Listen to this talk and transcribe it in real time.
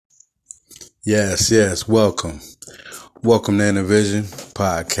Yes, welcome. Welcome to Intervision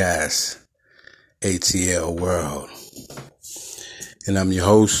Podcast, ATL World. And I'm your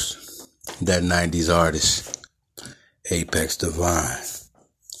host, that 90s artist, Apex Divine.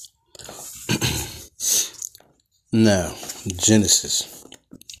 Now, Genesis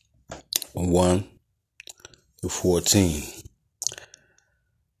 1 to 14.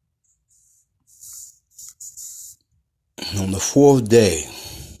 On the fourth day,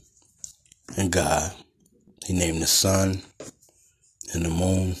 and God, He named the sun and the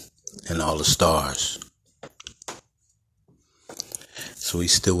moon and all the stars. So He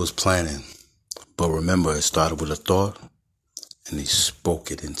still was planning. But remember, it started with a thought, and He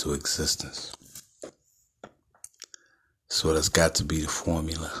spoke it into existence. So that's got to be the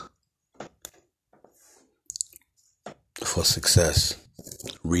formula for success.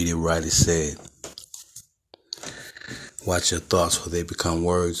 Read it, write it, say it. Watch your thoughts for they become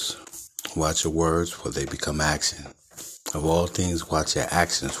words. Watch your words for they become action. Of all things, watch your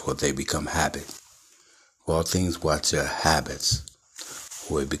actions for they become habit. Of all things, watch your habits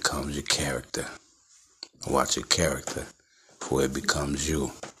for it becomes your character. Watch your character for it becomes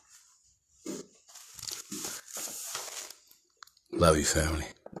you. Love you, family.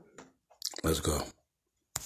 Let's go.